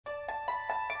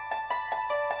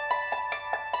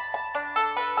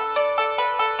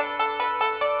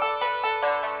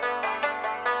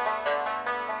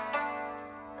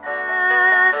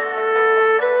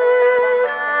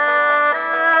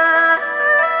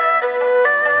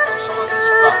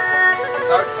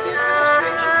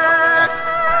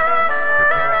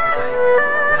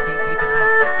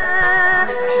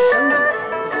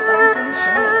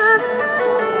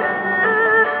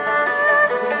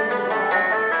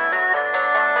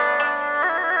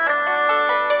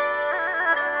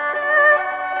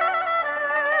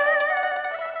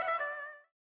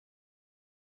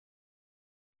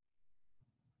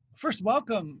First,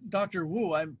 welcome, Dr.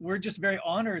 Wu. We're just very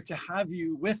honored to have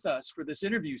you with us for this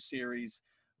interview series.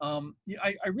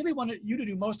 I really wanted you to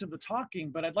do most of the talking,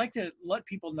 but I'd like to let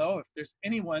people know if there's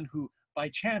anyone who by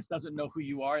chance doesn't know who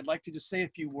you are. I'd like to just say a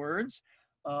few words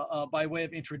by way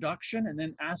of introduction and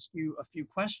then ask you a few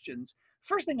questions.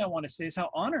 First thing I want to say is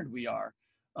how honored we are,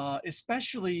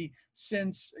 especially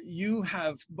since you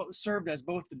have served as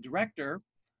both the director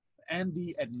and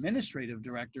the administrative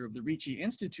director of the Ricci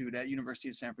Institute at University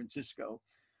of San Francisco.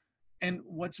 And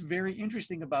what's very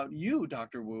interesting about you,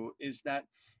 Dr. Wu, is that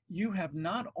you have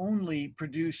not only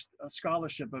produced a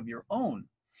scholarship of your own,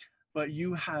 but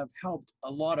you have helped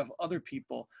a lot of other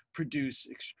people produce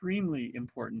extremely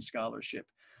important scholarship.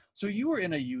 So you are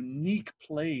in a unique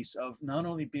place of not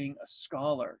only being a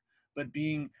scholar, but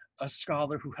being a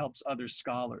scholar who helps other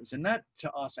scholars. And that,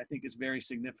 to us, I think is very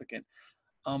significant.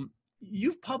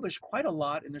 You've published quite a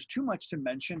lot, and there's too much to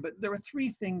mention, but there are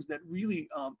three things that really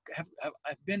have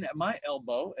been at my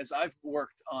elbow as I've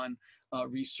worked on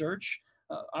research.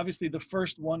 Obviously, the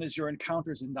first one is your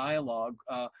Encounters in Dialogue,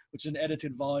 which is an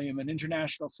edited volume, an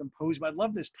international symposium. I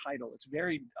love this title. It's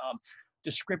very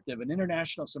descriptive, an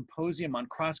international symposium on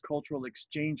cross-cultural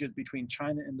exchanges between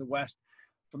China and the West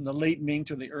from the late Ming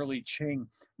to the early Qing.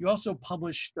 You also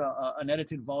published an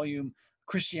edited volume,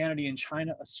 Christianity in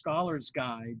China, a scholar's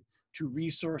guide to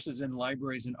resources in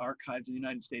libraries and archives in the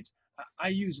United States. I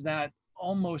use that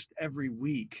almost every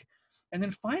week. And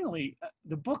then finally,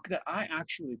 the book that I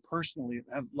actually personally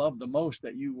have loved the most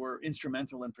that you were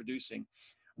instrumental in producing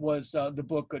was the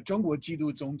book 中国基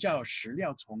督宗教史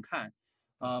料重看.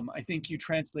 I think you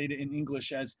translate it in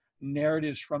English as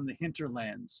Narratives from the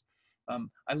Hinterlands.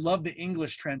 I love the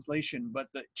English translation, but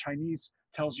the Chinese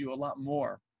tells you a lot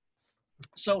more.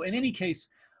 So in any case,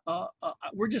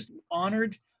 we're just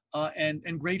honored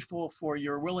and grateful for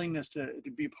your willingness to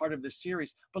be part of this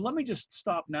series. But let me just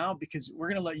stop now because we're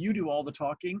going to let you do all the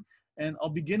talking. And I'll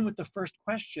begin with the first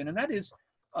question. And that is,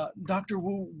 Dr.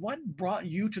 Wu, what brought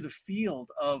you to the field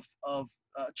of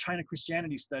China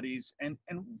Christianity studies? And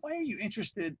why are you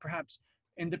interested perhaps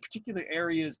in the particular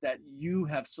areas that you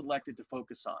have selected to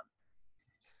focus on?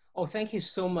 Oh, thank you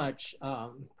so much,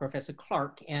 Professor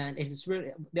Clark. And it is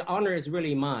really, the honor is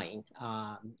really mine,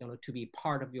 to be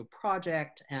part of your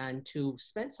project and to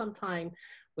spend some time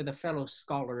with a fellow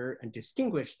scholar, and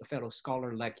distinguished fellow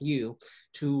scholar like you,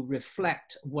 to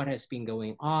reflect what has been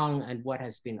going on and what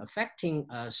has been affecting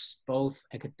us both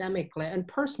academically and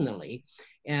personally.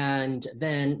 And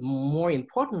then more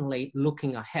importantly,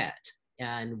 looking ahead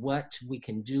and what we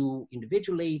can do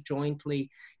individually, jointly,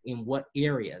 in what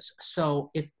areas.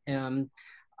 So I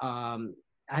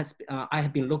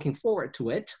have been looking forward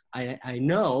to it. I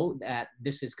know that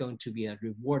this is going to be a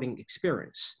rewarding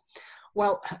experience.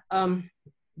 Well,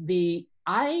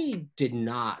 I did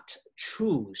not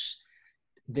choose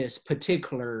this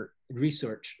particular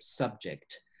research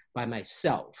subject by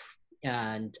myself.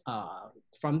 And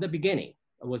from the beginning,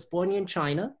 I was born in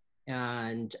China,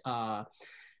 and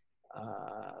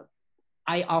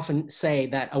I often say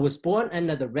that I was born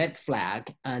under the red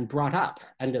flag and brought up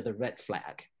under the red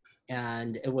flag.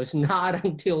 And it was not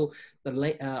until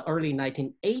the early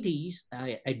 1980s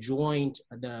I joined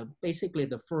basically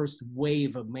the first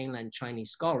wave of mainland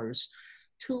Chinese scholars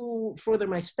to further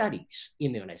my studies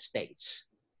in the United States.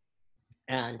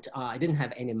 And I didn't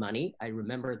have any money. I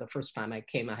remember the first time I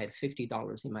came, I had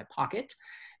 $50 in my pocket.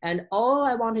 And all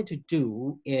I wanted to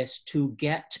do is to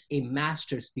get a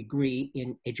master's degree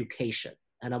in education.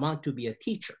 And I want to be a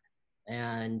teacher.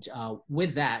 And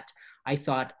with that, I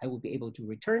thought I would be able to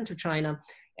return to China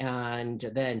and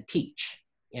then teach.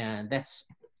 And that's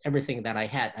everything that I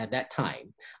had at that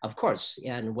time. Of course,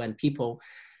 and when people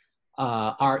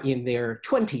are in their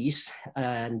 20s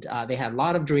and they have a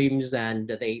lot of dreams and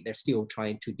they're still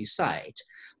trying to decide.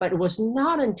 But it was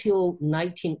not until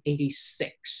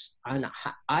 1986 and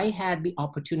I had the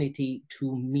opportunity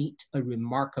to meet a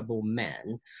remarkable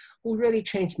man who really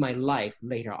changed my life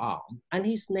later on. And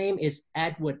his name is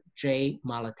Edward J.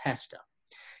 Malatesta.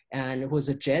 And he was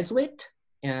a Jesuit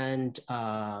and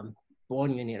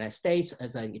born in the United States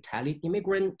as an Italian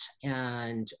immigrant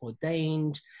and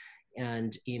ordained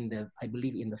and I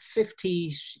believe in the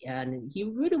 50s, and he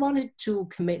really wanted to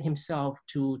commit himself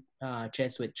to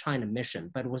Jesuit China mission,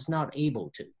 but was not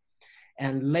able to.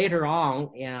 And later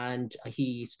on, and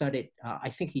he studied, I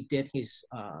think he did his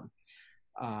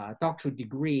doctoral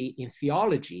degree in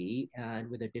theology and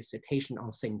with a dissertation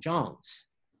on St. John's,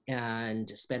 and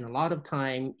spent a lot of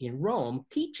time in Rome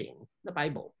teaching the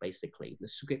Bible, basically, the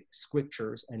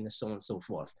scriptures and so on and so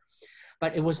forth.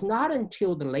 But it was not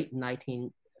until the late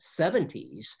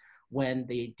 1970s when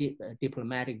the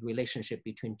diplomatic relationship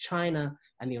between China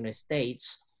and the United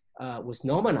States was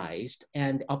normalized,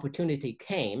 and the opportunity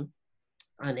came.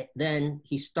 And then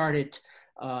he started,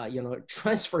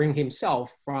 transferring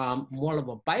himself from more of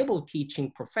a Bible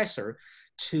teaching professor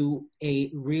to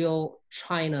a real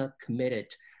China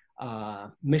committed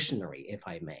missionary, if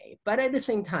I may. But at the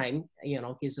same time,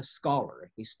 he's a scholar.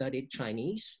 He studied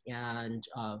Chinese and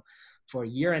for a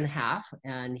year and a half,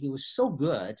 and he was so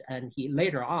good. And he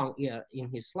later on in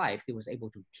his life, he was able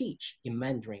to teach in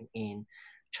Mandarin in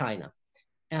China.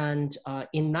 And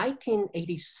in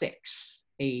 1986,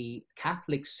 a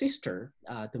Catholic sister,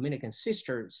 Dominican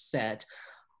sister, said,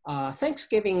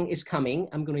 Thanksgiving is coming.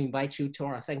 I'm going to invite you to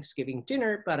our Thanksgiving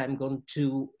dinner, but I'm going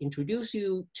to introduce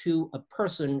you to a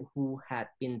person who had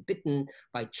been bitten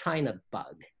by China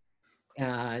bug.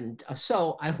 And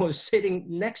so I was sitting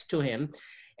next to him,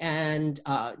 and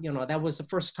that was the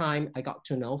first time I got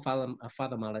to know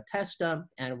Father Malatesta,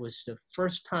 and it was the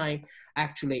first time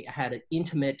actually I had an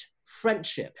intimate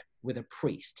friendship with a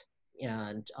priest.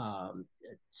 And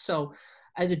so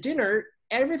at the dinner,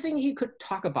 everything he could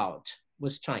talk about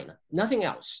was China, nothing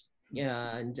else.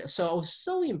 And so I was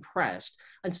so impressed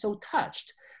and so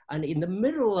touched. And in the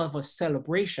middle of a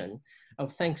celebration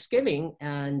of Thanksgiving,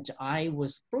 and I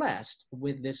was blessed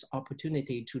with this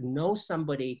opportunity to know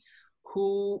somebody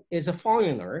who is a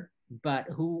foreigner, but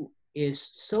who is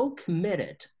so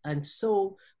committed and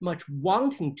so much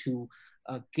wanting to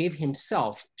give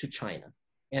himself to China.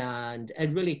 And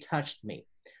it really touched me.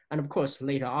 And of course,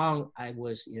 later on, I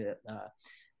was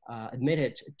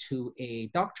admitted to a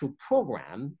doctoral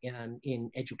program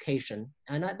in education.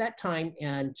 And at that time,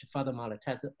 and Father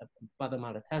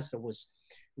Malatesta was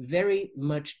very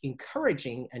much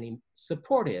encouraging and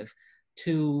supportive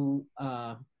to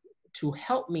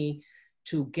help me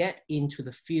to get into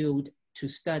the field to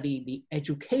study the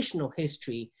educational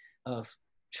history of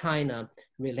China,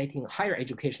 relating higher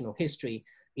educational history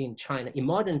in China, in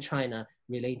modern China,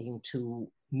 relating to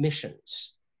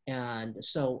missions. And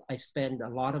so I spent a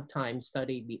lot of time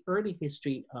studying the early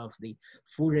history of the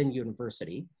Furen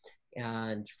University,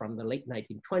 and from the late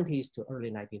 1920s to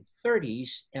early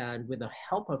 1930s. And with the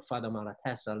help of Father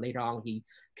Malatesta, later on he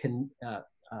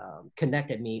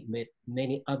connected me with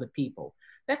many other people.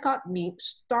 That got me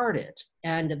started,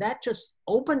 and that just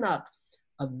opened up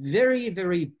a very,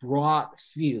 very broad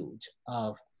field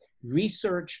of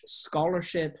research,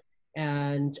 scholarship,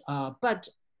 and but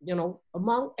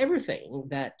among everything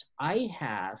that I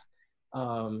have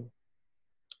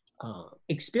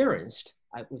experienced,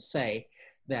 I would say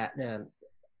that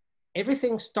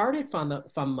everything started from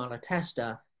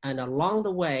Malatesta, and along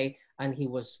the way, and he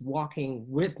was walking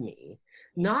with me,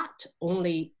 not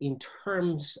only in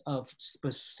terms of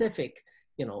specific,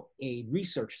 a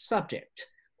research subject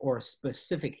or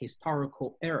specific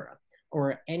historical era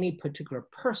or any particular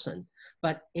person,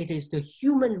 but it is the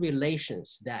human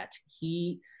relations that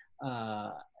he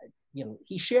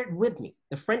shared with me,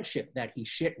 the friendship that he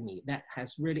shared me, that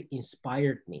has really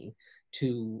inspired me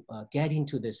to get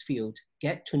into this field,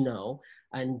 get to know,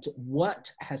 and what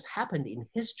has happened in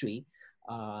history,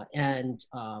 and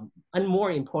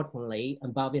more importantly,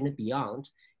 above and beyond,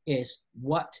 is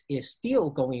what is still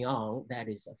going on that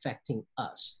is affecting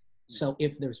us. So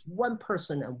if there's one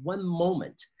person and one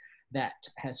moment that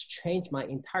has changed my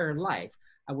entire life,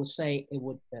 I would say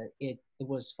it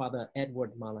was Father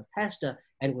Edward Malatesta,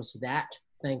 and it was that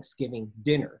Thanksgiving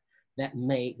dinner that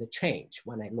made the change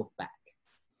when I look back.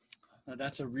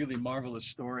 That's a really marvelous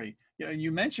story. Yeah,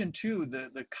 you mentioned too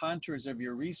the contours of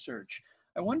your research.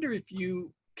 I wonder if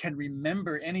you can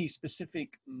remember any specific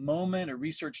moment or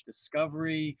research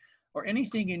discovery or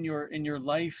anything in your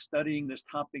life studying this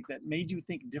topic that made you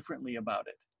think differently about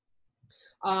it.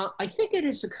 I think it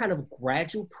is a kind of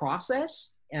gradual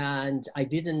process, and I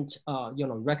didn't,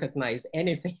 recognize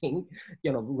anything,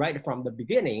 right from the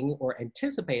beginning, or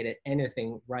anticipated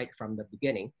anything right from the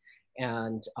beginning.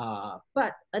 And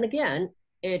again,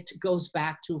 it goes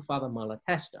back to Father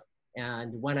Malatesta.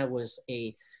 And when I was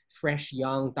a fresh,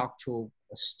 young doctoral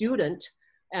student,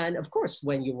 and of course,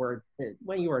 when you were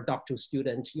a doctoral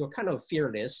student, you're kind of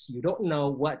fearless. You don't know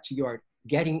what you're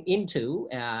getting into,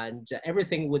 and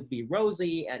everything would be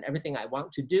rosy, and everything I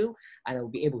want to do, and I will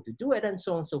be able to do it, and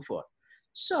so on and so forth.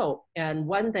 So, and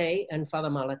one day, and Father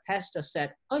Malatesta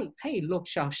said, "Oh, hey, look,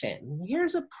 Xiaoxin,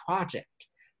 here's a project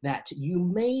that you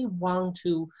may want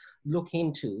to look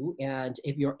into, and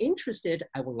if you're interested,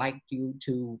 I would like you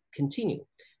to continue."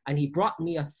 And he brought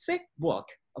me a thick book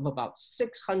of about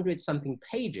 600 something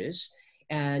pages,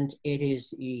 and it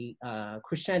is the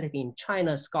Christianity in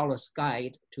China Scholar's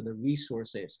Guide to the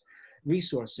resources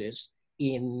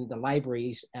in the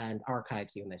libraries and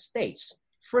archives of the United States.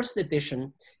 First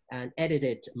edition and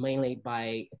edited mainly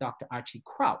by Dr. Archie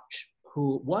Crouch,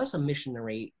 who was a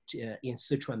missionary in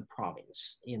Sichuan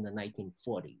province in the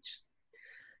 1940s.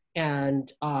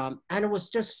 And I was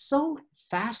just so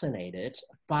fascinated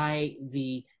by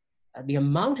the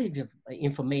amount of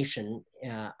information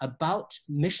about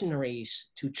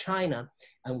missionaries to China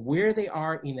and where they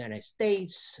are in the United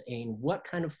States, in what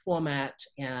kind of format,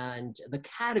 and the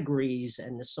categories,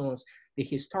 and so on, the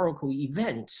historical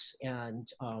events,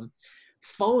 and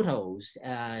photos,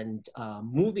 and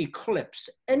movie clips,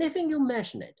 anything you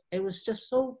mention it. It was just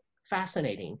so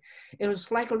fascinating. It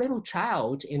was like a little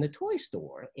child in a toy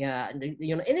store. And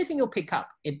anything you pick up,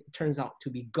 it turns out to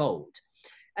be gold.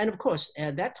 And of course,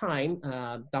 at that time,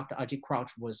 Dr. Archie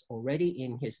Crouch was already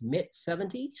in his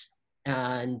mid-70s,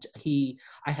 and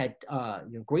I had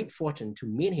great fortune to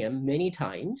meet him many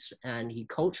times, and he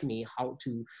coached me how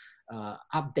to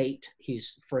update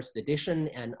his first edition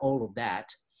and all of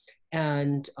that.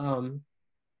 And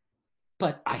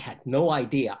but I had no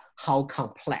idea how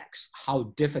complex,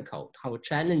 how difficult, how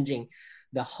challenging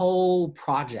the whole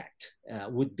project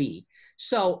would be.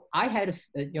 So I had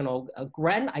a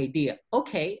grand idea.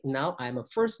 Okay, now I'm a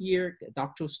first-year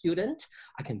doctoral student.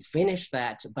 I can finish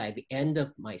that by the end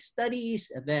of my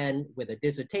studies. And then with a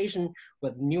dissertation,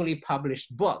 with a newly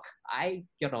published book, I'm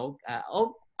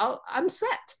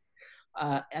set.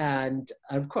 And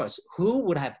of course, who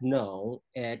would have known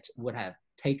it would have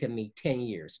taken me 10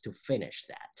 years to finish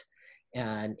that.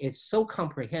 And it's so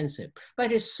comprehensive,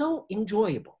 but it's so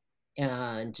enjoyable.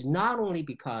 And not only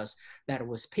because that it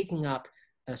was picking up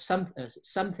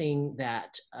something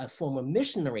that a former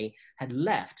missionary had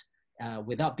left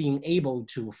without being able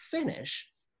to finish,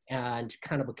 and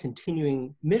kind of a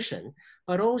continuing mission,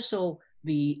 but also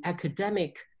the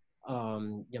academic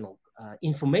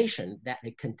information that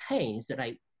it contains that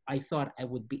I thought I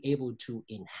would be able to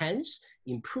enhance,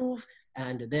 improve,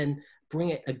 and then bring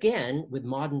it again with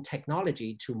modern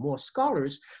technology to more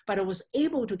scholars. But I was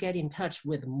able to get in touch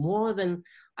with more than,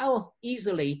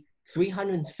 easily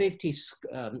 350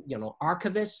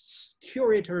 archivists,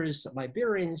 curators,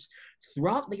 librarians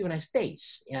throughout the United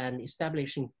States, and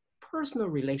establishing personal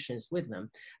relations with them.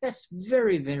 That's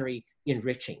very, very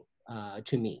enriching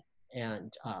to me,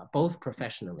 and both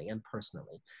professionally and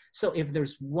personally. So if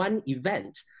there's one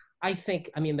event, I think,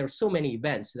 there's so many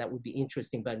events that would be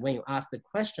interesting, but when you ask the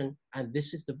question, and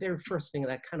this is the very first thing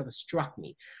that kind of struck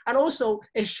me. And also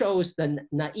it shows the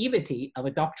naivety of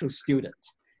a doctoral student.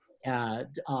 But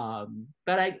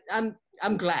I'm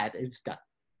glad it's done.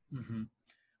 Mm-hmm.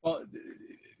 Well,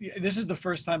 this is the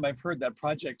first time I've heard that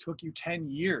project took you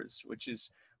 10 years, which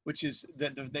is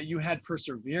that you had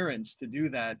perseverance to do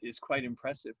that is quite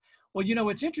impressive. Well,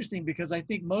 it's interesting because I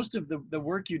think most of the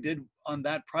work you did on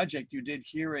that project you did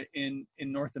here in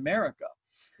North America.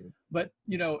 But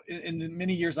in the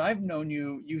many years I've known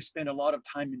you, you spent a lot of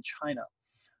time in China.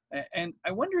 And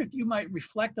I wonder if you might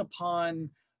reflect upon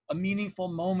a meaningful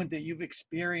moment that you've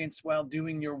experienced while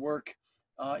doing your work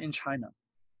in China.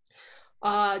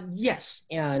 Yes,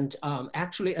 and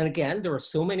actually, and again, there are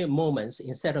so many moments.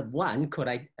 Instead of one, could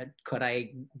I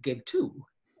give two,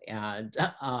 and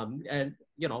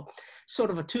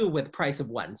sort of a two with the price of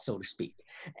one, so to speak.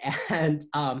 And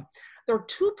there are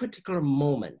two particular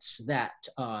moments that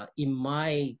in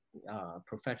my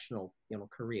professional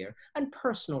career and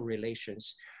personal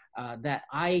relations that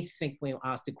I think when you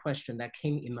asked the question that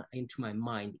came into my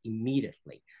mind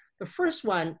immediately. The first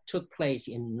one took place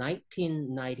in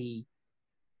 1990.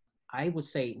 I would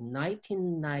say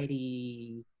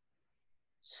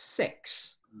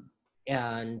 1996,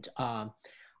 and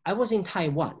I was in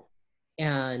Taiwan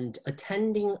and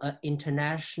attending an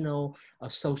international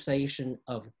association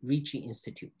of Ricci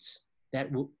Institutes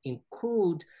that would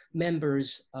include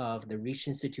members of the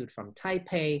Ricci Institute from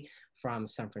Taipei, from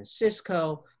San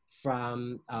Francisco,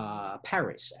 from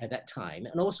Paris at that time,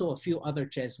 and also a few other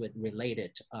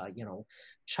Jesuit-related,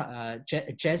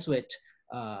 Jesuit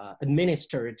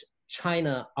administered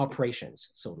China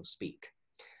operations, so to speak.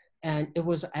 And it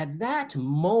was at that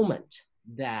moment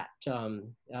that,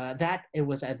 it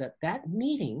was at that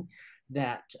meeting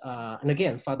that, and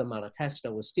again, Father Malatesta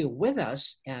was still with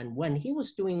us. And when he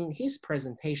was doing his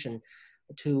presentation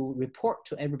to report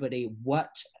to everybody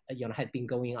what had been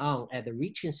going on at the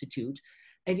Ricci Institute,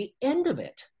 at the end of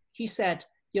it, he said,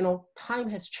 time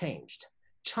has changed.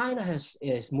 China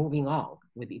is moving on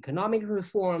with economic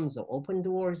reforms, the open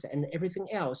doors, and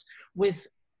everything else. With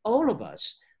all of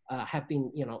us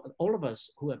all of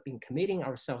us who have been committing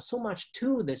ourselves so much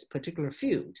to this particular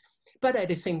field, but at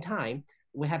the same time,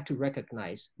 we have to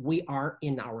recognize we are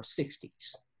in our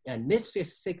 60s. and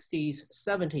mid-60s,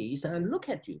 70s, and look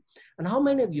at you. And how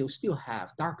many of you still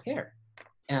have dark hair?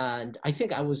 And I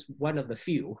think I was one of the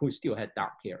few who still had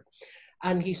dark hair.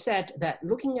 And he said that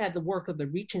looking at the work of the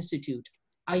Reach Institute,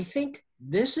 I think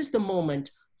this is the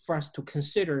moment for us to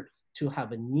consider to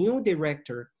have a new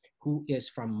director who is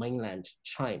from mainland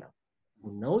China,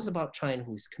 who knows about China,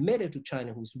 who's committed to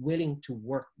China, who's willing to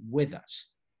work with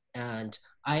us. And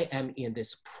I am in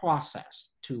this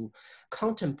process to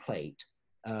contemplate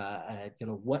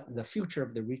what the future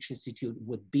of the Reach Institute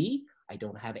would be. I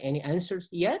don't have any answers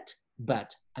yet,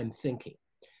 but I'm thinking.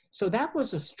 So that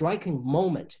was a striking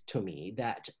moment to me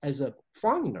that as a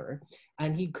foreigner,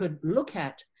 and he could look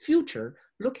at future,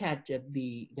 look at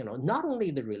the, not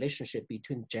only the relationship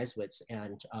between Jesuits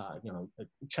and,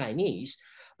 Chinese,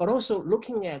 but also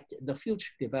looking at the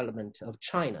future development of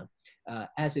China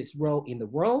as its role in the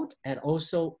world and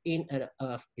also in and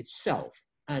of itself.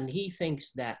 And he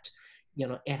thinks that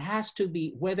it has to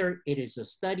be, whether it is a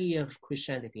study of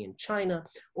Christianity in China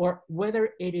or whether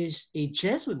it is a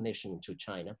Jesuit mission to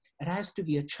China, it has to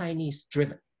be a Chinese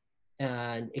driven.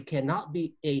 And it cannot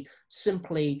be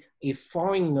simply a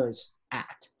foreigner's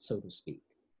act, so to speak.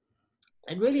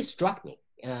 It really struck me.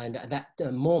 And at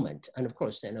that moment, and of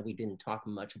course, we didn't talk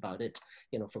much about it,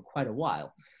 for quite a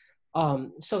while.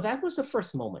 So that was the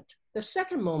first moment. The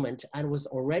second moment, I was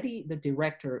already the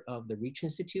director of the Reach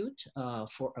Institute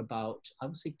for about, I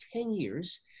would say, 10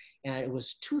 years. And it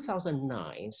was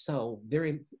 2009, so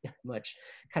very much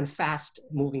kind of fast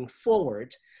moving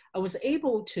forward. I was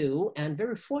able to, and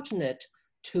very fortunate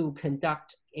to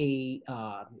conduct a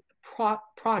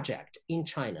project in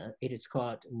China. It is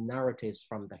called Narratives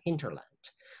from the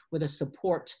Hinterland, with the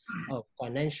support of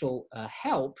financial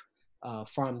help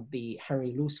from the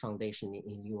Henry Luce Foundation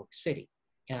in New York City.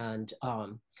 And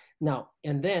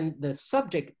then the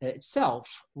subject itself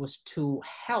was to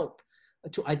help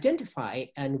to identify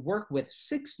and work with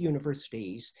 6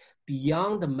 universities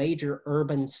beyond the major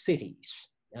urban cities,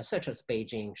 such as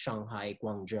Beijing, Shanghai,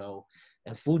 Guangzhou,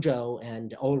 and Fuzhou,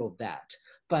 and all of that,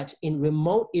 but in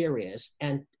remote areas,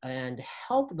 and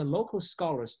help the local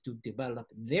scholars to develop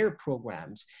their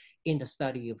programs in the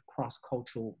study of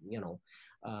cross-cultural,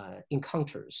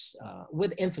 encounters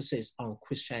with emphasis on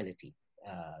Christianity,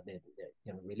 the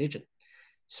religion.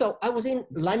 So I was in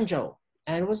Lanzhou,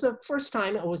 and it was the first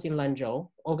time I was in Lanzhou,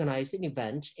 organized an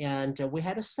event, and we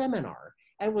had a seminar.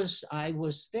 I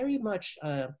was very much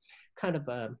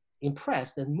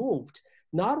impressed and moved.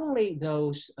 Not only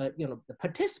those, the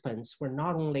participants were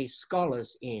not only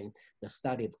scholars in the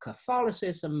study of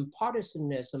Catholicism,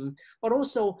 Protestantism, but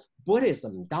also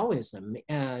Buddhism, Taoism,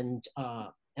 and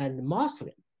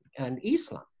Muslim and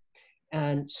Islam.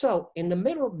 And so in the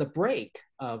middle of the break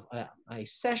of a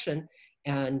session,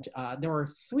 and there were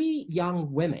 3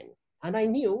 young women, and I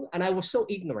knew, and I was so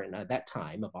ignorant at that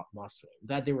time about Muslim,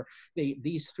 that there were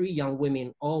these 3 young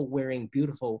women all wearing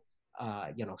beautiful,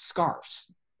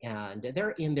 scarves. And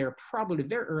they're in their probably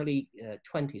very early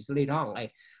 20s. Later on,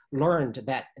 I learned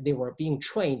that they were being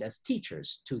trained as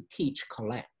teachers to teach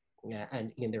Quran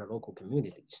and in their local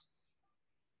communities.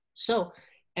 So,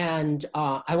 and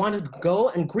I wanted to go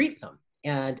and greet them.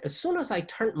 And as soon as I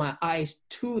turned my eyes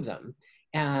to them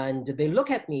and they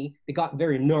look at me, they got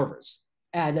very nervous.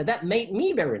 And that made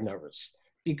me very nervous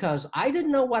because I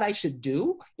didn't know what I should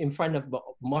do in front of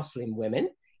Muslim women.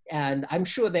 And I'm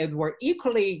sure they were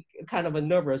equally kind of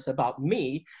nervous about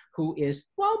me, who is,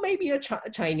 well, maybe a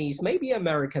Chinese, maybe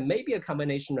American, maybe a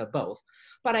combination of both.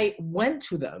 But I went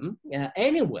to them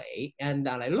anyway, and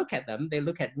then I look at them, they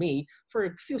look at me. For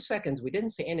a few seconds, we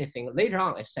didn't say anything. Later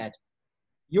on, I said,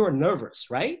 "You're nervous,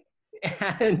 right?"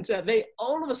 And they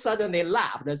all of a sudden, they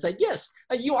laughed and said, "Yes,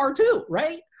 you are too,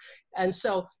 right?" And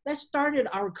so that started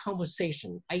our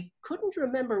conversation. I couldn't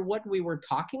remember what we were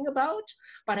talking about,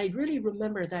 but I really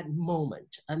remember that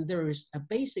moment. And there is a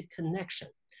basic connection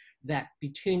that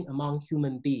among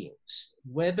human beings,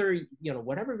 whether,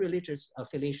 whatever religious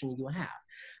affiliation you have.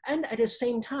 And at the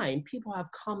same time, people have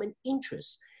common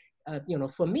interests.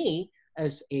 For me,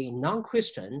 as a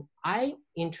non-Christian, I'm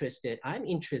interested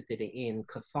in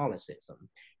Catholicism,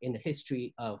 in the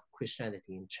history of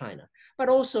Christianity in China, but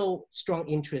also strong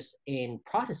interest in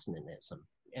Protestantism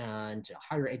and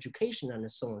higher education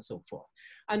and so on and so forth.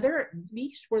 And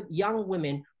these were young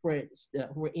women who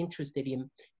were interested in,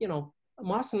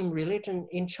 Muslim religion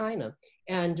in China.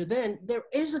 And then there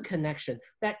is a connection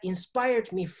that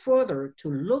inspired me further to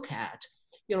look at,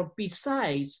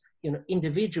 besides,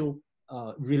 individual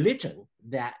religion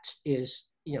that is,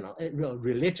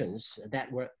 religions that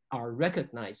are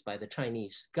recognized by the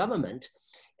Chinese government,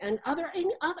 and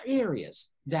in other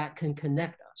areas that can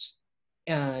connect us.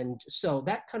 And so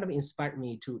that kind of inspired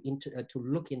me to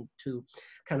look into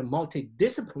kind of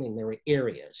multidisciplinary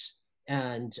areas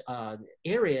and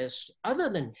areas other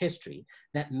than history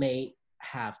that may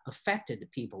have affected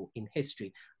people in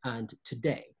history and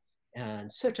today,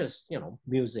 and such as, you know,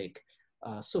 music,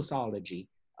 sociology,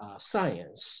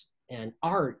 science, and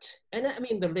art. And I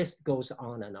mean, the list goes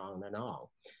on and on and on.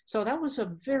 So that was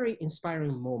a very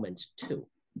inspiring moment too.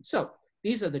 So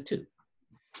these are the two.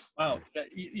 Wow.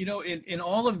 You know, in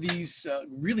all of these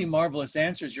really marvelous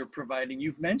answers you're providing,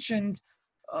 you've mentioned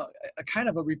a kind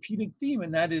of a repeated theme,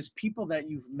 and that is people that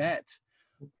you've met.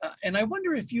 And I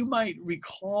wonder if you might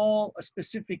recall a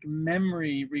specific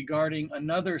memory regarding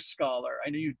another scholar. I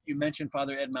know you mentioned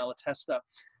Father Ed Malatesta,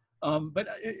 but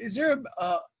is there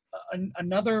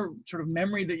another sort of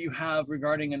memory that you have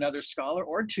regarding another scholar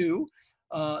or two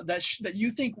that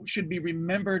you think should be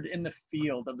remembered in the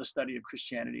field of the study of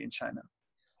Christianity in China?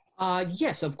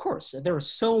 Yes, of course. There are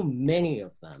so many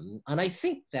of them. And I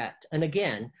think that, and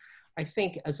again, I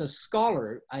think as a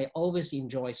scholar, I always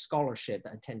enjoy scholarship,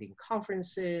 attending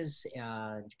conferences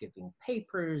and giving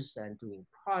papers and doing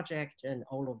projects and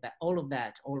all of that,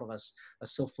 all of us are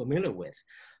so familiar with.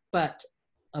 But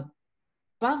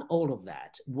above all of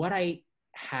that, what I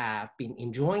have been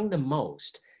enjoying the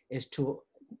most is to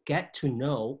get to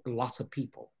know lots of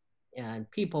people. And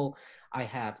people I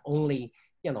have only,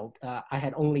 you know, I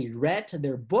had only read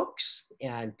their books,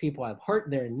 and people I've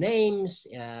heard their names,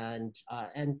 and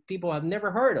people I've never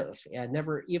heard of and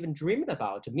never even dreamed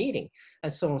about meeting,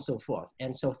 and so on and so forth.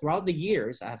 And so throughout the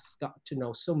years, I've got to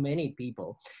know so many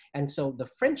people. And so the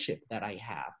friendship that I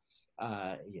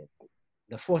have,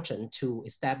 the fortune to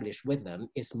establish with them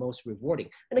is most rewarding.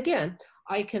 And again,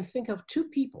 I can think of two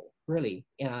people really,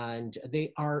 and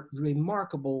they are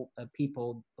remarkable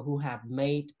people who have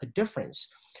made a difference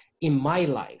in my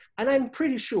life. And I'm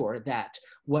pretty sure that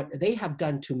what they have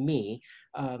done to me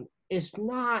is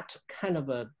not kind of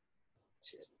a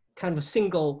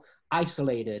single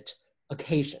isolated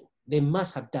occasion. They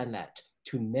must have done that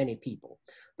to many people.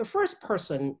 The first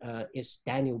person is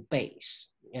Daniel Bays,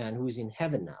 and who is in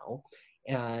heaven now,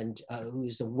 and who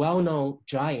is a well-known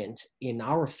giant in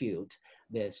our field,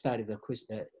 the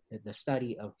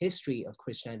study of history of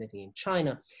Christianity in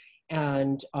China.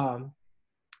 And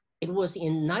it was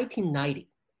in 1990,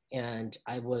 and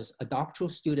I was a doctoral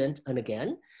student, and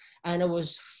I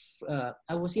was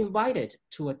invited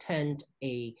to attend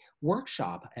a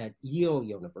workshop at Yale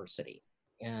University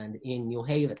and in New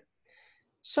Haven.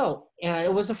 So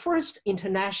it was the first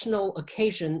international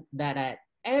occasion that I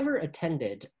ever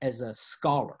attended as a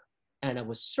scholar. And I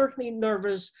was certainly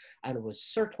nervous, and it was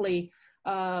certainly,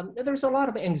 there was a lot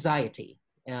of anxiety.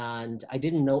 And I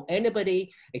didn't know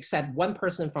anybody except one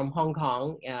person from Hong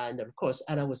Kong. And of course,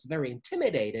 and I was very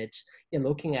intimidated in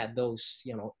looking at those,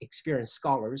 you know, experienced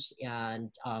scholars.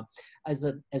 And as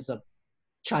a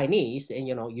Chinese, and,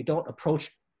 you know, you don't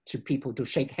approach to people to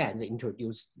shake hands and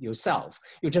introduce yourself.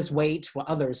 You just wait for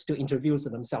others to introduce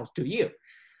themselves to you.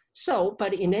 So,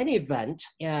 but in any event,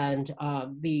 and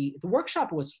the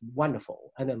workshop was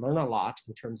wonderful, and I learned a lot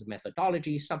in terms of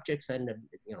methodology, subjects, and,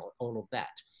 you know, all of that.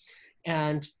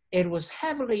 And it was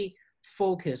heavily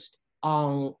focused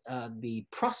on the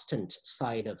Protestant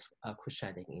side of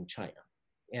Christianity in China.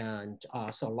 And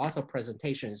so lots of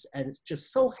presentations, and it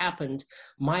just so happened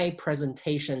my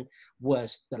presentation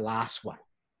was the last one.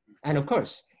 And of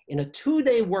course, in a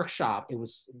 2-day workshop, it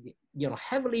was, you know,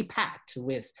 heavily packed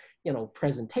with, you know,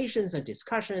 presentations and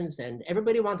discussions, and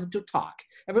everybody wanted to talk.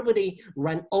 Everybody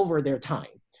ran over their time.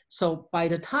 So by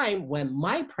the time when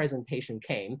my presentation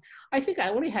came, I think I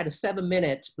only had 7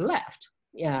 minutes left,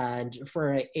 and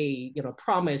for a you know,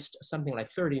 promised something like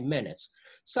 30 minutes.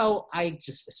 So I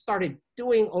just started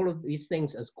doing all of these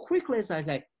things as quickly as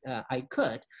I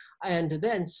could, and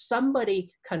then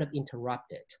somebody kind of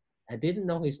interrupted. I didn't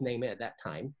know his name at that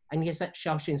time, and he said,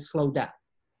 "Xiaoxin, slow down.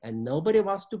 And nobody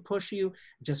wants to push you,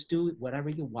 just do whatever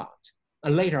you want."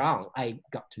 And later on, I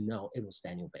got to know it was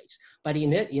Daniel Bays. But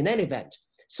in any event,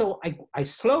 so I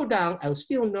slowed down. I was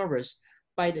still nervous.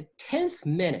 By the 10th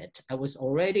minute, I was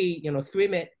already, you know, 3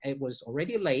 minutes, it was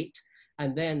already late.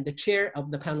 And then the chair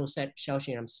of the panel said,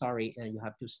 "Xiaoxin, I'm sorry, and you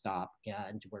have to stop,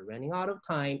 and we're running out of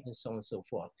time," and so on and so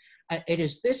forth. And it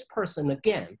is this person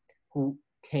again who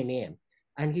came in,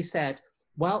 and he said,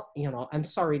 "Well, you know, I'm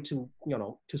sorry to, you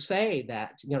know, to say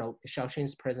that, you know,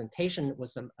 Xiaoxin's presentation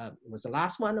was the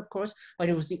last one, of course, but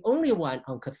it was the only one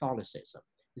on Catholicism.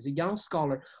 He's a young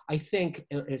scholar. I think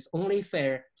it's only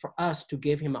fair for us to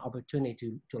give him an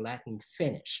opportunity to let him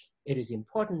finish. It is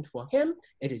important for him.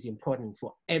 It is important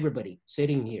for everybody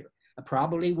sitting here. It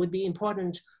probably would be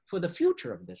important for the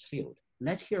future of this field.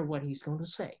 Let's hear what he's going to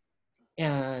say."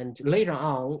 And later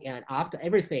on, and after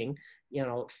everything,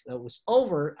 was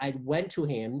over, I went to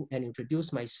him and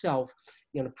introduced myself,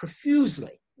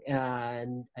 profusely,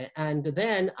 and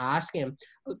then asked him,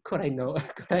 could I know,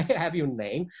 could I have your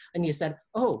name? And he said,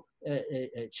 oh,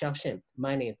 Xiaoxin,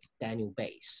 my name is Daniel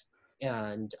Bass.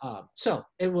 And so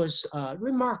it was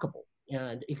remarkable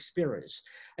and experience,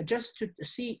 just to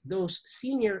see those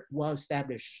senior,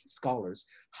 well-established scholars,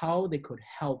 how they could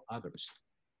help others.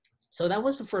 So that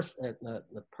was the first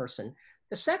the person.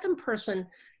 The second person,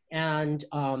 and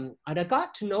I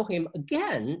got to know him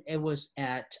again. It was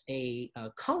at a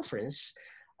conference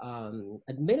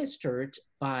administered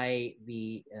by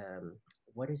the,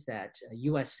 what is that,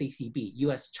 USCCB,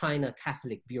 US China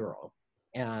Catholic Bureau.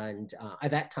 And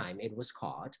at that time it was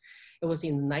called. It was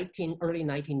in early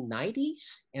 1990s,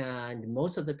 and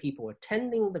most of the people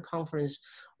attending the conference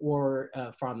were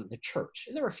from the church.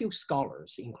 There were a few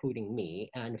scholars, including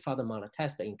me, and Father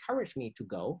Malatesta encouraged me to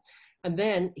go. And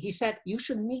then he said, you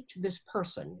should meet this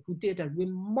person who did a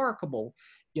remarkable,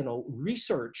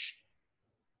 research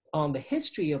on the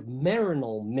history of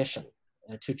Maryknoll mission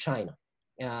to China.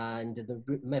 And the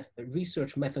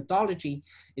research methodology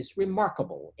is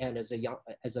remarkable. And as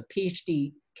a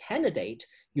PhD candidate,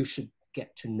 you should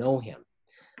get to know him.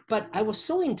 But I was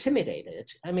so intimidated.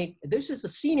 I mean, this is a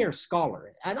senior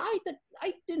scholar, and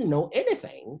I didn't know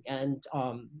anything. And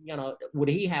would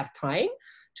he have time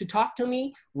to talk to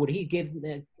me? Would he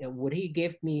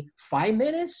give me 5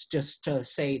 minutes just to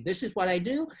say, this is what I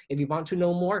do? If you want to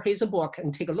know more, here's a book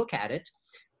and take a look at it.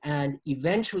 And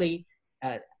eventually,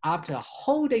 after a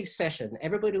whole day session,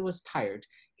 everybody was tired.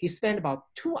 He spent about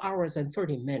 2 hours and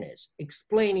 30 minutes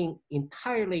explaining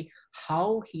entirely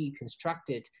how he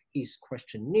constructed his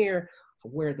questionnaire,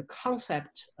 where the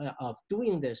concept of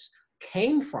doing this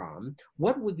came from,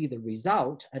 what would be the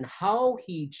result, and how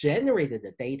he generated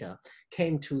the data,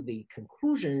 came to the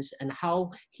conclusions, and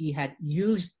how he had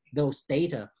used those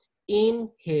data in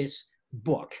his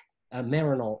book,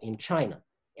 Maryknoll in China.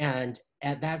 And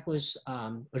that was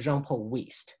Jean-Paul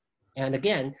Wiest. And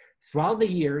again, throughout the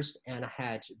years, and I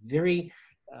had very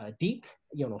deep,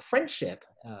 friendship,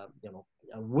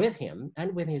 with him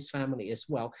and with his family as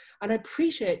well. And I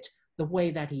appreciate the way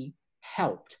that he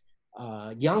helped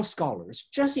young scholars,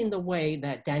 just in the way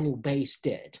that Daniel Bass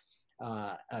did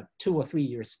 2 or 3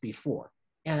 years before.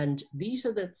 And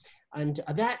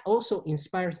that also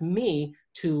inspires me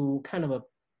to kind of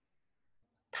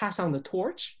pass on the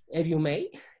torch, if you may,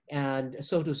 and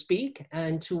so to speak,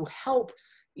 and to help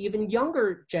even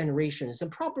younger generations, and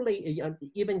probably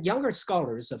even younger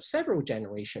scholars of several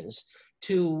generations,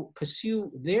 to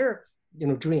pursue their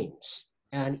dreams,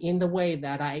 and in the way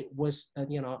that I was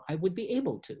I would be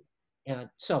able to. And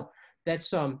so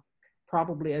that's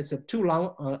probably as a too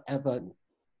long of an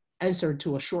answer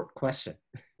to a short question.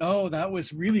 Oh, that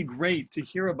was really great to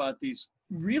hear about these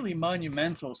really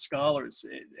monumental scholars,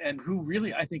 and who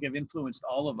really, I think, have influenced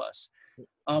all of us.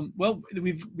 Well,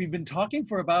 we've been talking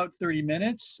for about 30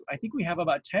 minutes. I think we have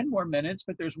about 10 more minutes,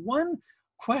 but there's one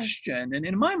question, and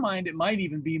in my mind, it might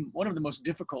even be one of the most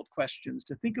difficult questions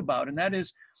to think about, and that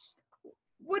is,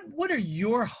 what are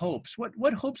your hopes?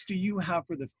 What hopes do you have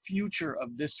for the future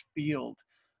of this field,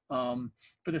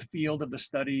 for the field of the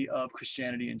study of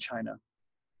Christianity in China?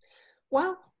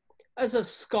 Well, as a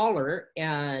scholar,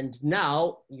 and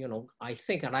now, I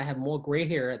think that I have more gray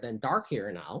hair than dark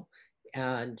hair now.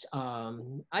 And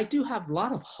I do have a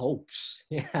lot of hopes.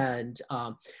 And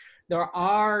there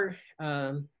are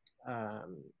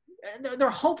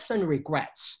hopes and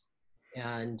regrets.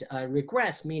 And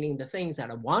regrets meaning the things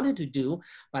that I wanted to do,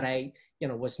 but I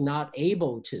was not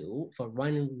able to for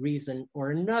one reason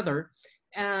or another.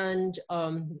 And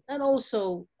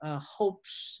also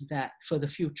hopes that for the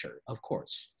future, of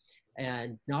course.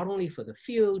 And not only for the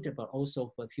field, but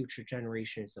also for future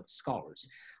generations of scholars.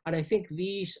 And I think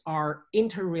these are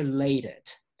interrelated.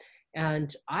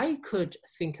 And I could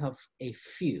think of a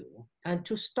few. And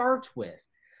to start with,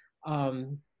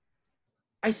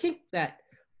 I think that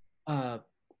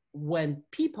when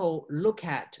people look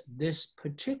at this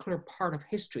particular part of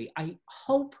history, I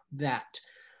hope that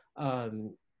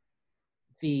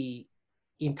the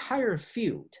entire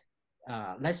field,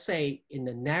 let's say in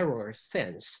the narrower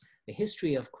sense, the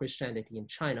history of Christianity in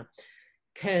China,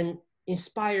 can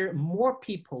inspire more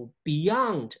people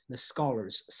beyond the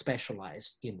scholars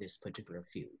specialized in this particular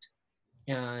field.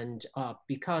 And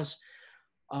because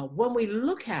when we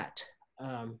look at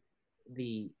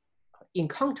the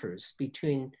encounters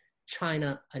between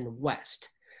China and West,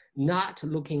 not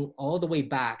looking all the way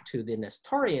back to the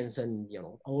Nestorians and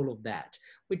all of that,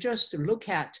 we just look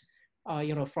at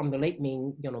from the late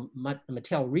Ming,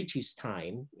 Mattel Ricci's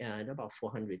time, and about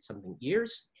 400 something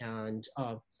years. And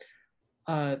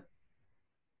uh,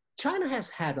 China has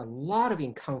had a lot of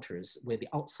encounters with the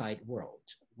outside world,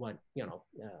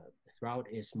 throughout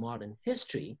its modern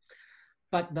history.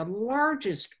 But the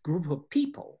largest group of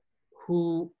people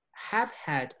who have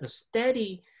had a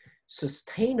steady,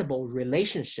 sustainable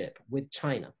relationship with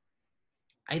China,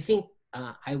 I think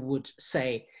I would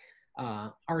say,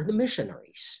 are the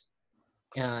missionaries.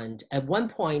 And at one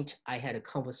point, I had a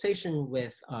conversation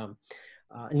with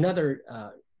another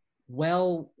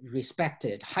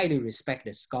well-respected, highly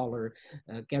respected scholar,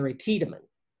 Gary Tiedemann.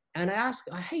 And I asked,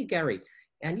 hey, Gary,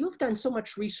 and you've done so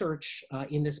much research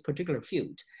in this particular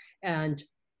field, and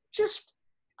just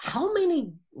how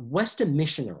many Western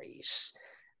missionaries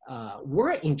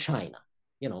were in China,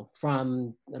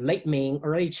 from late Ming,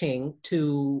 early Qing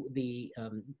to the,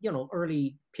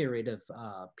 early period of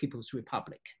People's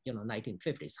Republic,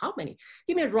 1950s. How many?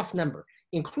 Give me a rough number,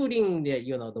 including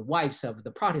the wives of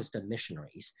the Protestant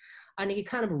missionaries. And he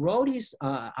kind of rolled his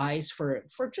eyes for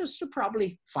just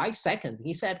probably 5 seconds.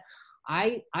 He said,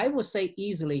 I would say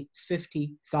easily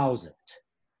 50,000.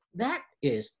 That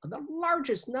is the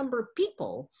largest number of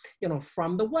people,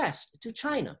 from the West to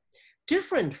China.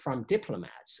 Different from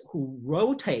diplomats who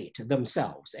rotate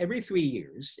themselves every 3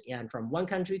 years and from one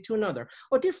country to another,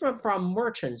 or different from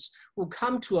merchants who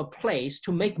come to a place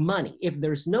to make money. If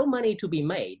there's no money to be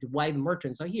made, why the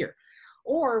merchants are here?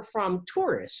 Or from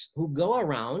tourists who go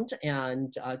around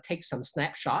and take some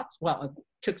snapshots,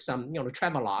 took some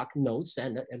travelogue notes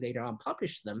and later on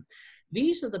published them.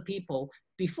 These are the people,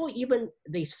 before even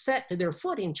they set their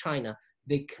foot in China,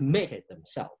 they committed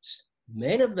themselves.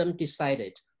 Many of them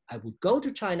decided, I would go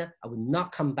to China, I would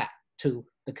not come back to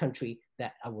the country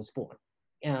that I was born.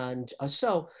 And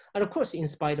and of course, in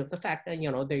spite of the fact that,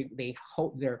 they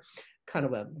hold their kind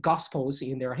of a gospels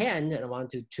in their hand and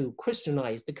wanted to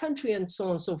Christianize the country and so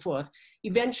on and so forth,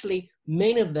 eventually,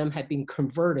 many of them have been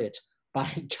converted by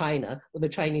China, or the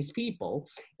Chinese people,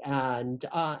 and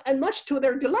much to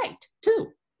their delight too.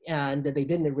 And they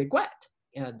didn't regret.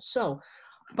 And so,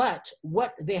 but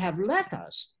what they have left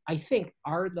us, I think,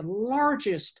 are the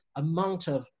largest amount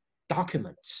of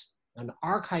documents and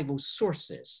archival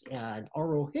sources and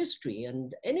oral history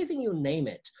and anything you name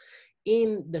it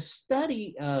in the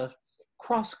study of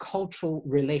cross-cultural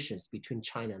relations between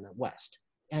China and the West.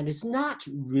 And it's not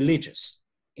religious.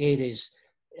 It is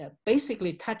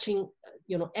basically touching,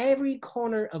 every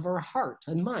corner of our heart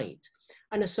and mind.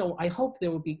 And so I hope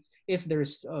there will be, if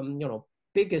there's,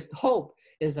 biggest hope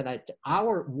is that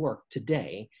our work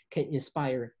today can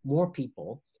inspire more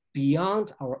people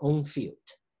beyond our own field.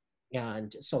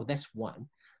 And so that's one.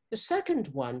 The second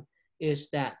one is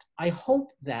that I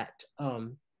hope that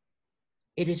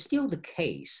it is still the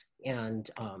case, and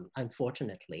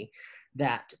unfortunately,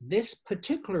 that this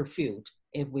particular field,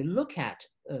 if we look at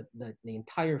the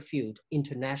entire field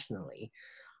internationally,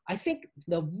 I think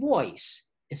the voice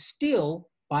is still,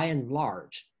 by and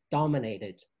large,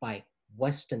 dominated by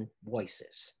Western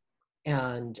voices.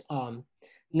 And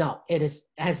now it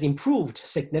has improved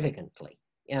significantly.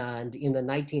 And in the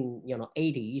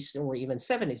 1980s or even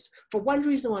 70s, for one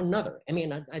reason or another. I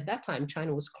mean, at that time,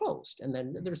 China was closed, and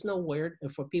then there's nowhere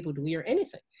for people to hear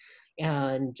anything.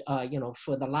 And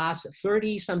for the last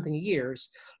 30-something years,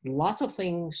 lots of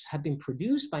things have been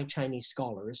produced by Chinese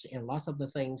scholars, and lots of the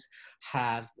things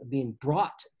have been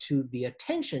brought to the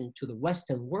attention to the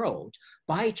Western world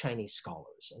by Chinese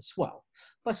scholars as well.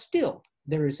 But still,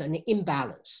 there is an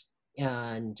imbalance.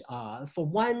 And for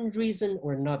one reason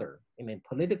or another, I mean,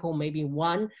 political may be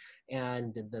one,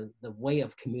 and the way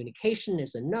of communication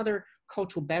is another,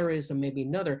 cultural barriers are maybe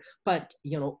another. But,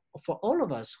 for all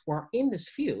of us who are in this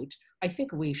field, I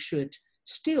think we should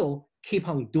still keep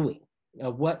on doing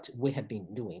what we have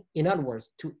been doing. In other words,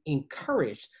 to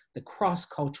encourage the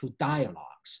cross-cultural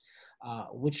dialogues,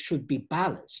 which should be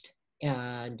balanced.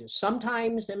 And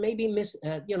sometimes there may be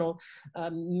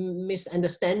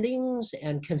misunderstandings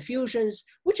and confusions,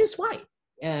 which is fine.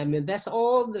 And that's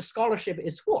all the scholarship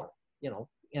is for,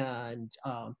 And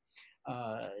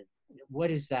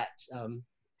what is that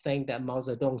thing that Mao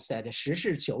Zedong said? 实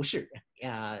事求是.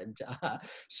 And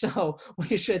so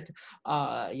we should,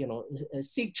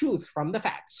 seek truth from the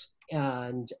facts.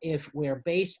 And if we're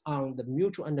based on the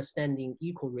mutual understanding,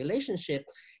 equal relationship,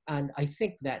 and I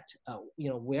think that,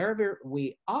 wherever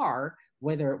we are,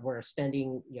 whether we're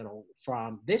standing,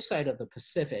 from this side of the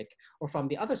Pacific or from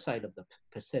the other side of the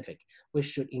Pacific, we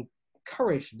should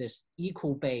encourage this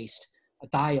equal-based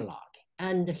dialogue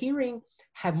and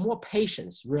have more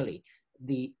patience, really,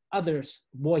 the others'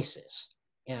 voices.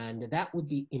 And that would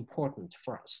be important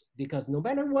for us, because no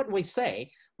matter what we say,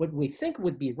 what we think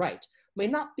would be right may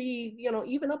not be,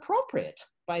 even appropriate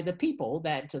by the people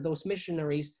that those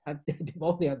missionaries have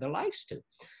devoted their lives to.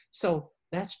 So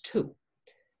that's two.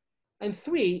 And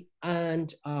three, and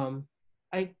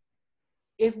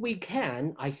if we can,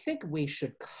 I think we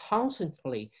should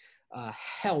constantly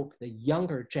help the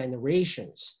younger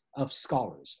generations of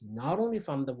scholars, not only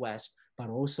from the West, but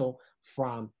also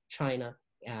from China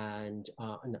and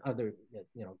other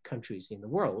countries in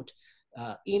the world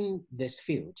in this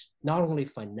field, not only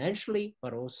financially,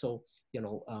 but also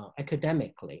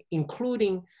academically,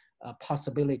 including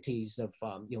possibilities of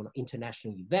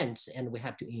international events. And we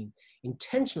have to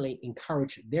intentionally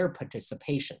encourage their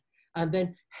participation and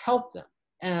then help them.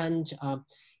 And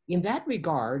in that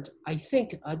regard, I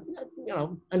think, and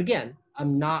again,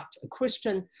 I'm not a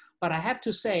Christian, but I have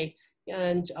to say,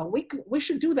 and we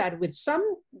should do that with some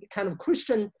kind of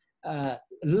Christian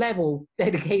level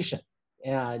dedication,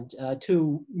 and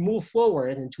to move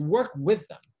forward and to work with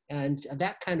them, and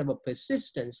that kind of a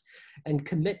persistence and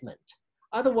commitment.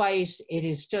 Otherwise, it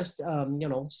is just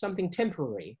something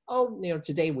temporary. Oh,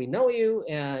 today we know you,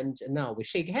 and now we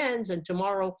shake hands, and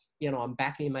tomorrow, I'm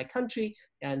back in my country,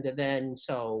 and then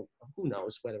so who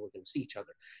knows whether we're going to see each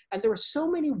other. And there are so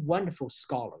many wonderful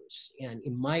scholars, and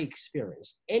in my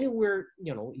experience, anywhere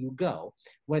you go,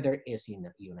 whether it's in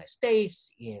the United States,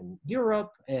 in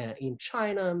Europe, in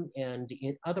China, and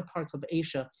in other parts of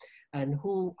Asia, and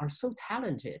who are so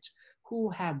talented,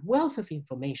 who have wealth of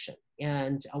information,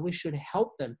 and we should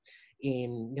help them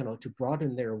in, to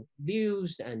broaden their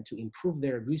views and to improve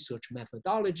their research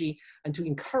methodology and to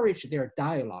encourage their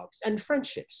dialogues and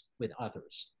friendships with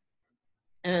others.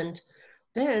 And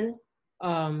then,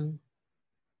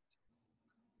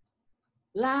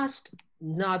 last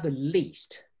not the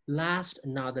least,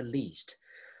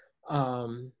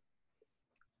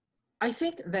 I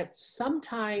think that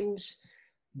sometimes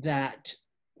that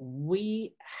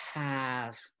we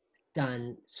have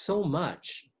done so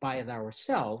much by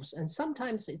ourselves, and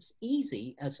sometimes it's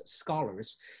easy as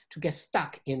scholars to get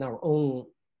stuck in our own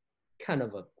kind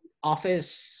of a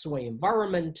office or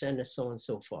environment and so on and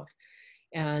so forth.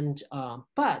 And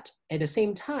but at the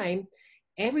same time,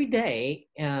 every day,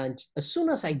 and as soon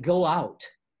as I go out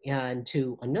and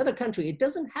to another country, it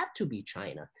doesn't have to be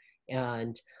China,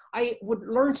 and I would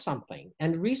learn something.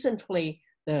 And recently,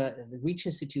 the Reach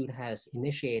Institute has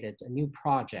initiated a new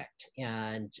project,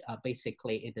 and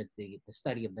basically it is the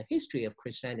study of the history of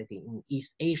Christianity in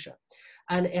East Asia.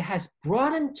 And it has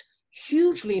broadened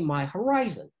hugely my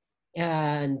horizon,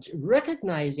 and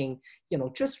recognizing,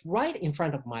 just right in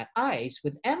front of my eyes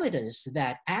with evidence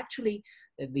that actually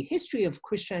the history of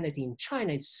Christianity in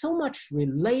China is so much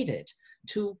related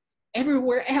to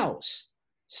everywhere else.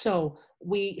 So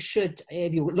we should,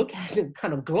 if you look at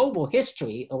kind of global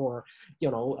history or,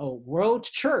 a world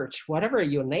church, whatever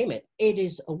you name it, it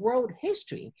is a world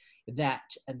history that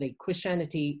the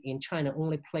Christianity in China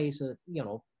only plays a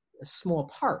small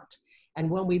part. And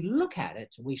when we look at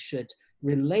it, we should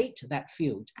relate that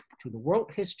field to the world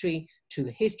history, to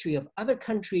the history of other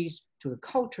countries, to the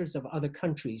cultures of other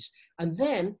countries. And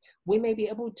then we may be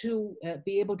able to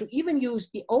even use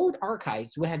the old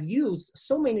archives we have used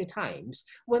so many times.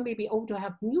 We may be able to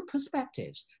have new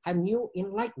perspectives, have new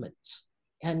enlightenments.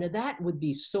 And that would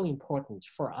be so important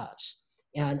for us.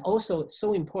 And also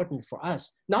so important for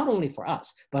us, not only for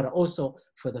us, but also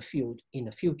for the field in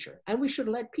the future. And we should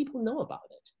let people know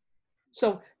about it.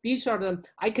 So these are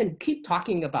I can keep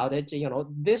talking about it,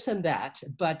 this and that,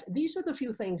 but these are the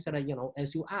few things that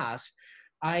as you asked,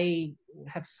 I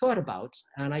have thought about,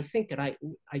 and I think that I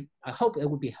hope it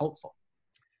would be helpful.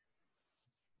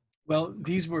 Well,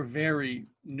 these were very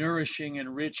nourishing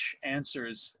and rich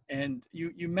answers. And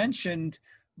you mentioned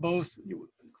both,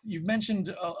 you've mentioned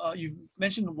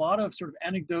a lot of sort of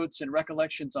anecdotes and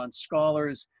recollections on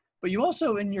scholars, but you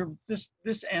also in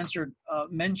this answer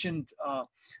mentioned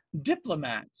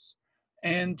diplomats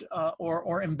and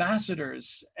or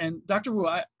ambassadors. And Dr. Wu,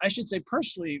 I should say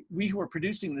personally, we who are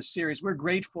producing this series, we're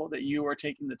grateful that you are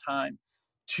taking the time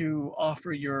to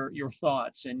offer your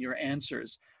thoughts and your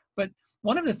answers. But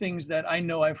one of the things that I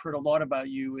know I've heard a lot about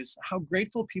you is how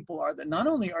grateful people are that not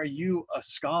only are you a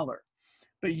scholar,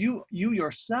 but you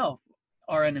yourself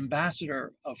are an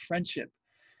ambassador of friendship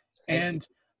and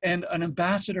an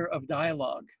ambassador of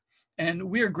dialogue. And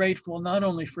we are grateful not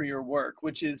only for your work,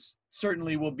 which is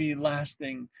certainly will be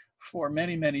lasting for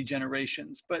many, many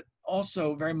generations, but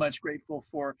also very much grateful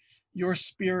for your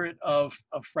spirit of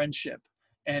friendship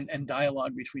and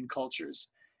dialogue between cultures.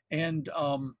 And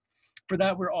for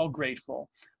that, we're all grateful.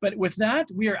 But with that,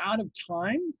 we are out of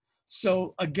time.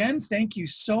 So again, thank you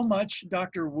so much,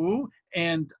 Dr. Wu.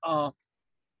 And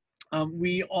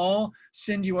we all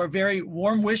send you our very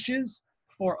warm wishes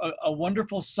for a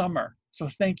wonderful summer. So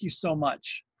thank you so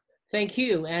much. Thank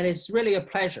you. And it's really a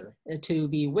pleasure to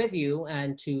be with you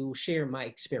and to share my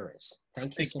experience.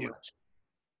 Thank you Thank so you. much.